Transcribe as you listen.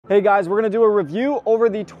Hey guys, we're gonna do a review over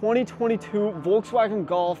the 2022 Volkswagen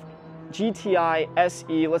Golf GTI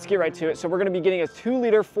SE. Let's get right to it. So we're gonna be getting a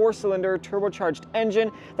 2-liter 4-cylinder turbocharged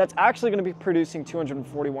engine that's actually gonna be producing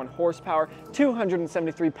 241 horsepower,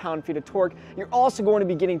 273 pound-feet of torque. You're also going to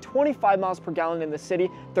be getting 25 miles per gallon in the city,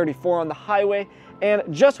 34 on the highway. And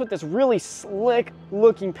just with this really slick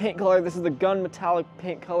looking paint color, this is the gun metallic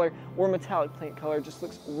paint color or metallic paint color, just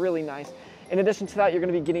looks really nice. In addition to that, you're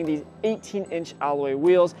going to be getting these 18-inch alloy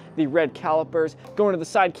wheels, the red calipers, going to the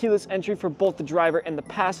side keyless entry for both the driver and the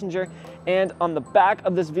passenger. And on the back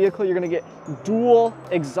of this vehicle, you're going to get dual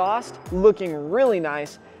exhaust, looking really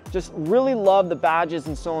nice. Just really love the badges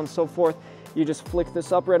and so on and so forth. You just flick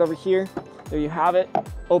this up right over here. There you have it.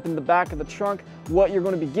 Open the back of the trunk. What you're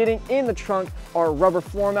going to be getting in the trunk are rubber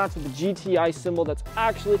floor mats with the GTI symbol that's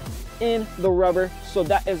actually in the rubber. So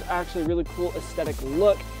that is actually a really cool aesthetic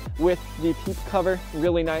look with the peep cover.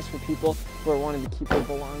 Really nice for people who are wanting to keep their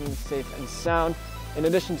belongings safe and sound. In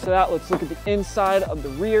addition to that, let's look at the inside of the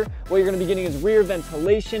rear. What you're going to be getting is rear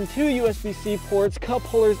ventilation, 2 USB-C ports, cup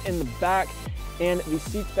holders in the back, and the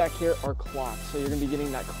seats back here are cloth. So you're going to be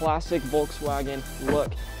getting that classic Volkswagen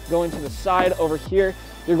look. Going to the side over here,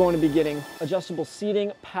 you're going to be getting adjustable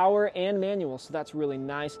seating, power, and manual. So that's really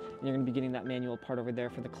nice. And you're going to be getting that manual part over there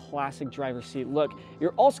for the classic driver's seat look.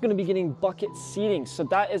 You're also going to be getting bucket seating. So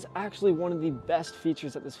that is actually one of the best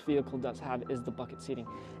features that this vehicle does have, is the bucket seating.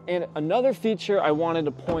 And another feature I wanted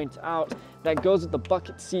to point out that goes with the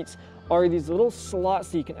bucket seats are these little slots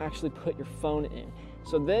that you can actually put your phone in.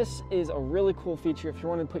 So this is a really cool feature. If you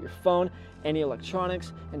want to put your phone, any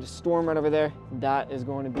electronics, and just store them right over there, that is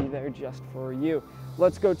going to be there just for you.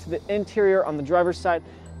 Let's go to the interior on the driver's side.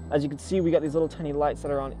 As you can see, we got these little tiny lights that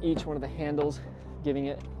are on each one of the handles, giving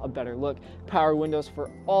it a better look. Power windows for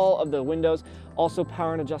all of the windows. Also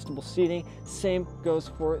power and adjustable seating. Same goes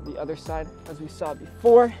for the other side as we saw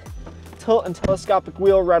before. Tilt and telescopic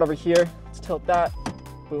wheel right over here. Let's tilt that.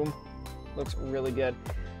 Boom. Looks really good.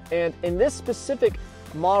 And in this specific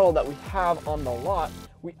model that we have on the lot,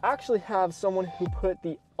 we actually have someone who put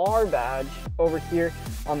the R badge over here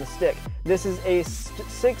on the stick. This is a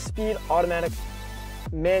 6-speed automatic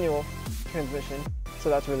manual transmission, so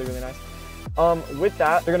that's really, really nice. With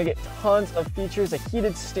that, they're going to get tons of features, a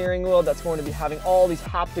heated steering wheel that's going to be having all these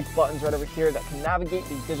haptic buttons right over here that can navigate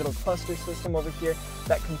the digital cluster system over here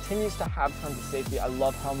that continues to have tons of safety. I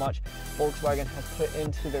love how much Volkswagen has put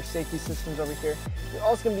into their safety systems over here. You're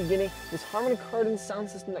also going to be getting this Harman Kardon sound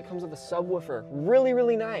system that comes with a subwoofer. Really,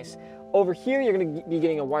 really nice. Over here, you're going to be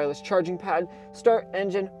getting a wireless charging pad, start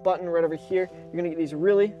engine button right over here. You're going to get these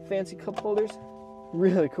really fancy cup holders.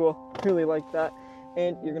 Really cool. Really like that.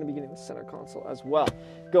 And you're going to be getting the center console as well.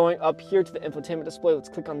 Going up here to the infotainment display, let's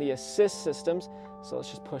click on the assist systems. So let's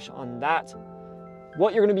just push on that.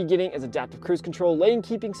 What you're going to be getting is adaptive cruise control, lane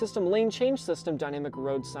keeping system, lane change system, dynamic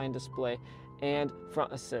road sign display, and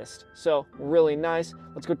front assist. So really nice.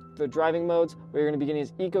 Let's go to the driving modes. What you're going to be getting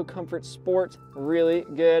is Eco Comfort Sport. Really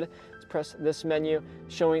good. Let's press this menu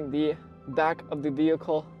showing the back of the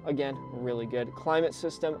vehicle. Again, really good. Climate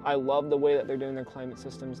system. I love the way that they're doing their climate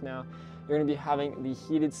systems now. You're going to be having the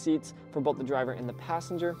heated seats for both the driver and the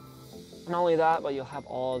passenger. Not only that, but you'll have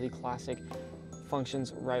all the classic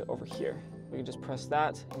functions right over here. We can just press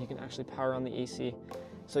that and you can actually power on the AC.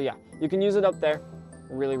 So yeah, you can use it up there.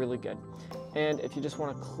 Really, really good. And if you just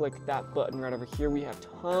want to click that button right over here, we have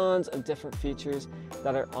tons of different features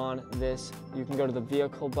that are on this. You can go to the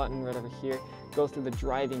vehicle button right over here, go through the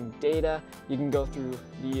driving data. You can go through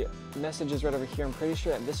the messages right over here. I'm pretty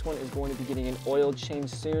sure that this one is going to be getting an oil change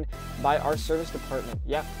soon by our service department.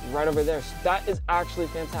 Yep, right over there. So that is actually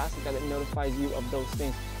fantastic that it notifies you of those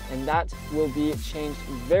things. And that will be changed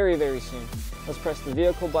very, very soon. Let's press the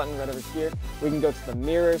vehicle button right over here. We can go to the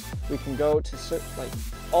mirrors. We can go to like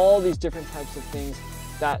all these different types of things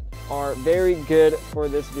that are very good for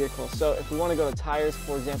this vehicle. So if we want to go to tires,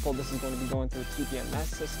 for example, this is going to be going through the TPMS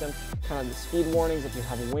system, kind of the speed warnings if you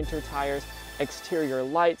have winter tires, exterior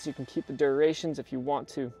lights, you can keep the durations if you want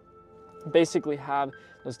to basically have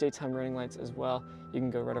those daytime running lights as well. You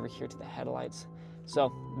can go right over here to the headlights.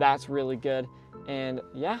 So that's really good. And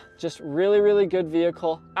yeah, just really, really good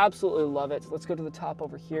vehicle. Absolutely love it. Let's go to the top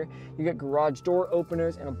over here. You get garage door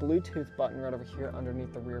openers and a Bluetooth button right over here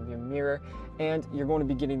underneath the rear view mirror. And you're going to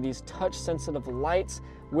be getting these touch sensitive lights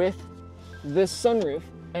with this sunroof.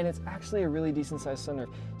 And it's actually a really decent sized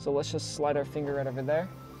sunroof. So let's just slide our finger right over there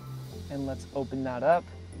and let's open that up.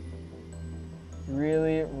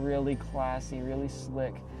 Really, really classy, really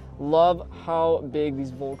slick. Love how big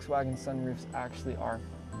these Volkswagen sunroofs actually are.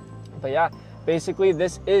 But yeah, Basically,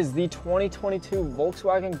 this is the 2022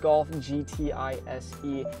 Volkswagen Golf GTI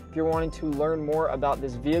SE. If you're wanting to learn more about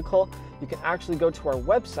this vehicle, you can actually go to our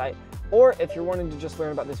website, or if you're wanting to just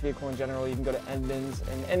learn about this vehicle in general, you can go to Edmunds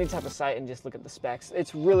and any type of site and just look at the specs.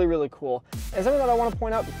 It's really, really cool. And something that I want to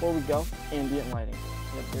point out before we go, ambient lighting.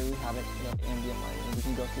 Yep, there we have it, ambient lighting. And we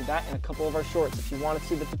can go through that in a couple of our shorts. If you want to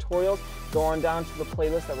see the tutorials, go on down to the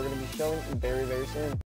playlist that we're going to be showing very, very soon.